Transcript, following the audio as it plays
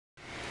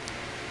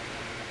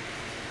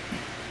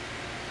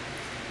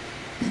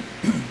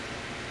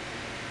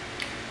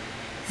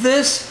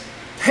This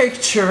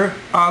picture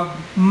of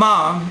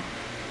Mom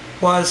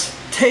was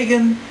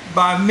taken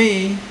by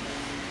me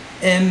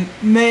in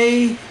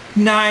May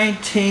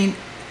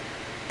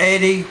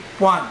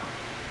 1981.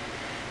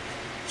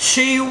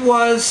 She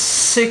was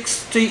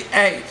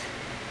 68.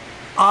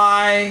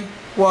 I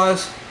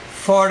was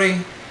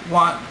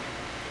 41.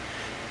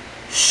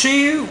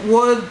 She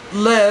would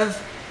live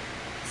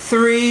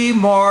 3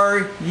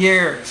 more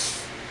years.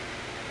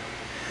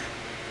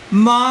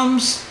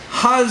 Mom's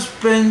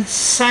husband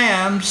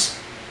Sam's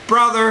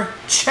brother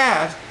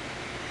Chet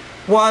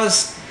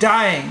was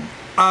dying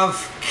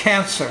of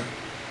cancer.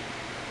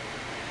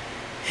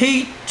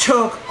 He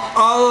took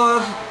all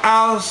of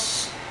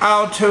us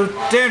out to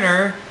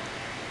dinner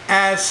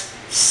at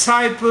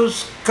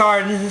Cypress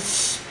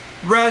Gardens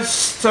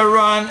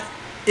restaurant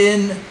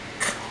in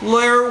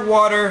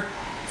Clearwater,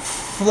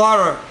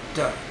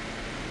 Florida.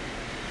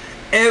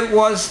 It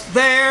was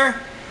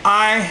there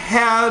I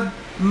had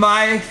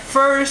my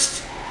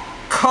first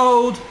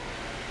cold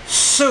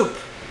soup.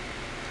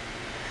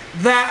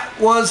 That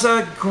was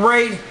a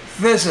great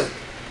visit.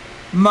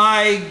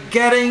 My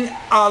getting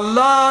a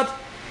lot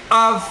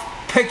of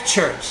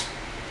pictures.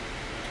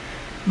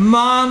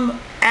 Mom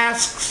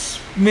asks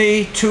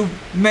me to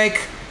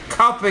make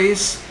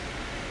copies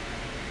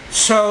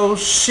so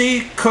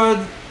she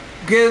could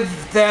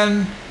give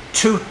them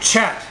to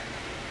Chet.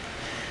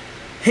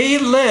 He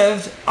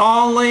lived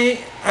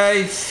only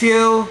a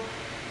few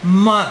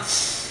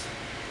months.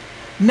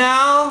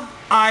 Now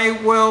I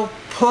will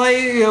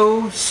play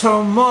you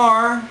some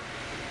more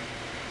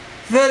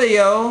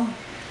audio,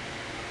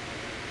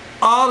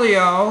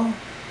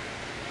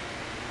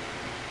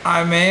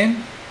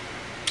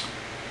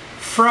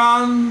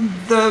 from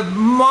the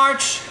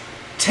March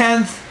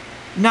 10th,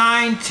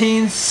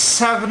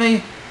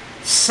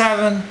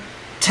 1977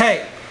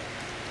 tape.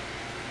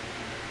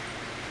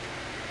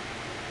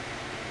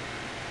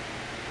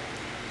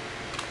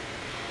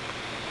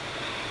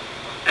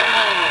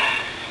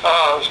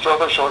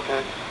 Strawberry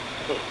shortcake.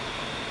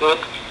 Good.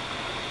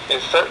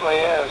 It certainly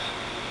is.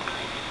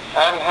 I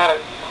haven't had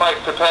it quite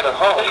prepared at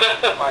home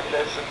like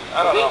this. And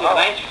I don't know how.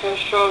 Nice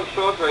fresh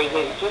strawberries.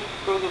 They just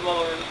throw them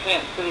all over the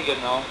plant city, you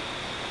know.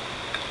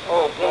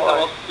 Oh They're the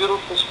boy. most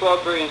beautiful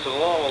strawberries of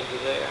all over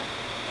there.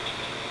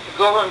 You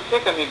go over and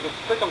pick them. You can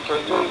pick them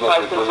for 25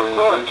 cents a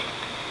quart.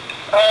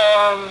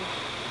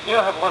 You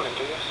don't have lemon,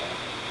 do you?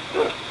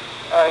 Yeah.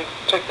 I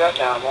take that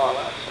down more or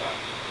less.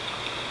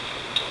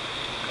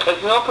 There's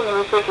milk in the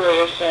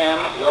refrigerator, Sam.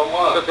 No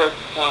more. Sugar,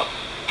 no.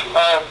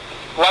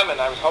 Lemon,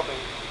 I was hoping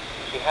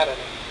if you had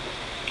any.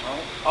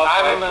 All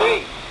fire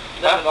tree.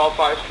 Lemon, all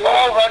fire tree.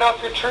 Oh, right off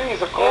your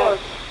trees, of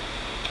course.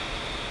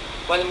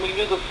 When we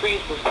knew the freeze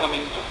was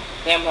coming,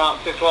 Sam went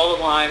out and picked all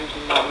the limes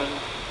and lemons.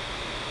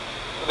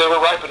 They were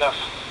ripe enough.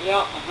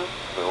 Yeah,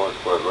 They weren't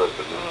quite right,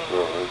 but that's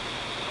all right.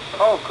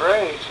 Oh,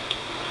 great.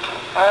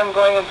 I'm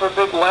going in for a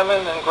big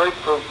lemon and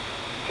grapefruit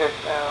kick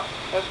now.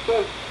 That's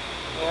good.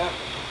 Yeah.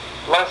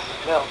 Less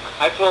milk.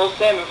 I told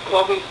Sam if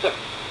coffee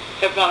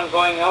kept on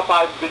going up,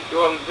 I'd be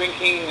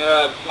drinking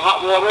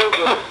hot water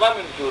with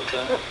lemon juice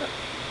in it.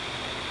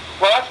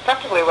 Well, that's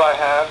practically what I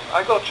have.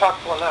 I go chock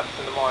full of nuts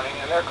in the morning,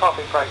 and their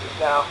coffee price is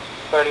now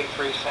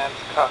 33 cents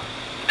a cup.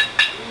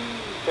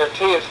 Their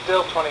tea is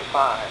still 25.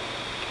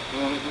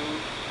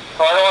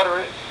 So I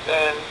order it,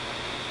 and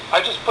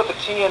I just put the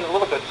tea in a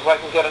little bit so I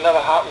can get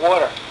another hot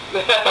water.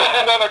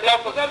 Another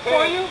cup of that tea.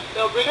 for you?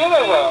 They'll bring Sure it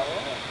they to will. you?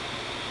 Yeah.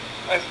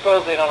 I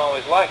suppose they don't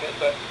always like it,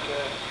 but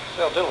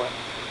they'll do it.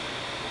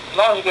 As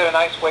long as you get a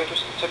nice waitress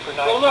and tip her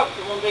nice. Well, look,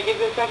 won't they give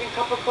you a second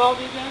cup of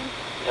coffee then?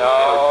 No.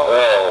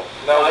 Oh.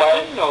 No I way.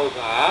 didn't know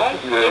that.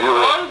 Yeah, Of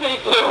course they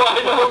do,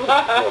 I know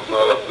that. Well,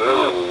 not up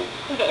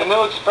there. The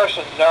new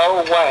expression,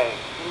 no way.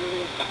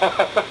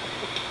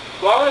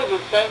 Florida has been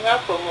saying that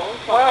for a long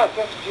time. Well, it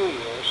gets a few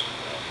years.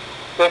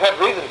 They've had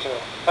reason to.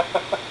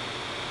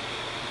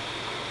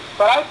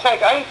 But I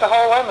eat the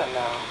whole lemon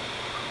now.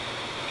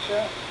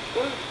 Sure.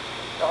 Good.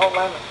 The whole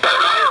lemon.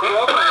 They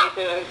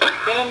said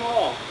skin and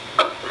all.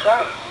 That's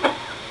right.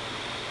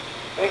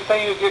 They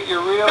say you get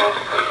your real...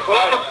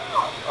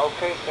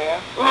 Okay,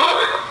 Sam.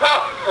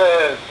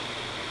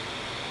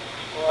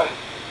 What?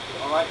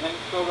 All right, then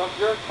fill up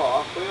your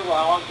cough. For a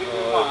while, I'll give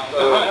you mine.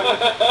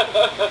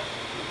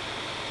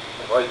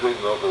 If I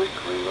drink milk or eat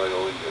cream, I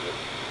only get it.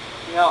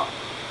 No,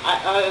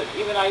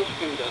 even ice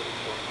cream does it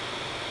for me.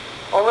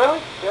 Oh,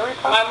 really? Dairy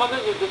My products? mother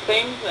did the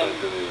same I thing.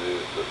 couldn't even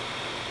eat it.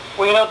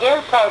 Well, you know,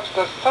 dairy products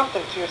does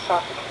something to your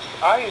esophagus.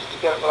 I used to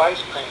get it with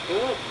ice cream.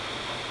 Good.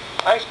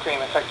 Ice cream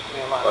affected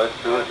me a lot. I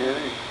still can't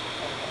eat.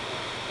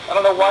 I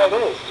don't know why it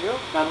is, do you?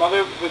 My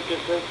mother would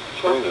just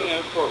choking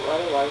in for it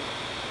right away.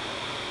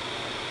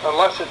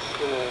 Unless it's,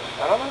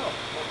 I don't know.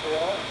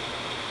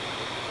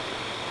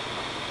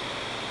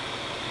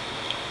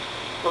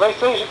 Well, they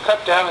say you should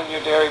cut down on your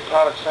dairy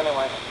products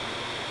anyway.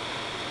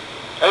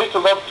 I used to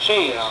love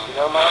cheese, you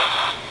know,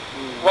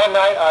 One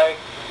night I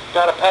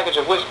got a package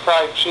of whisk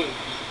fried cheese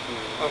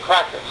and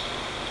crackers.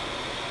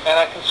 And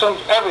I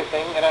consumed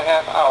everything in a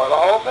half hour, the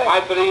whole thing.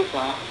 I believe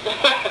that.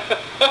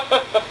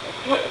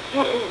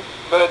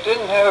 But it didn't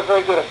didn't have a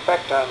very good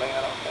effect on me,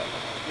 I don't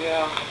think.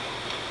 Yeah.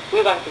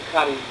 We like the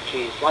cottage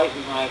cheese, light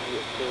and mighty,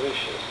 it's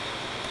delicious.